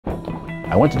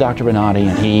I went to Dr. Bonati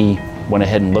and he went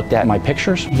ahead and looked at my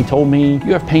pictures. He told me,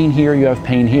 you have pain here, you have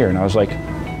pain here. And I was like,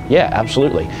 yeah,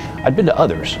 absolutely. I'd been to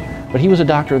others, but he was a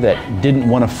doctor that didn't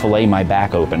want to fillet my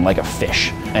back open like a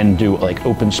fish and do like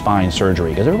open spine surgery,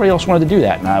 because everybody else wanted to do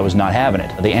that and I was not having it.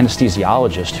 The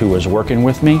anesthesiologist who was working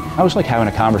with me, I was like having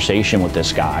a conversation with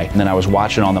this guy, and then I was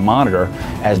watching on the monitor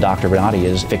as Dr. Bonati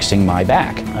is fixing my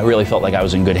back. I really felt like I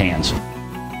was in good hands.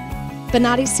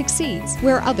 Bonati succeeds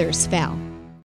where others fail.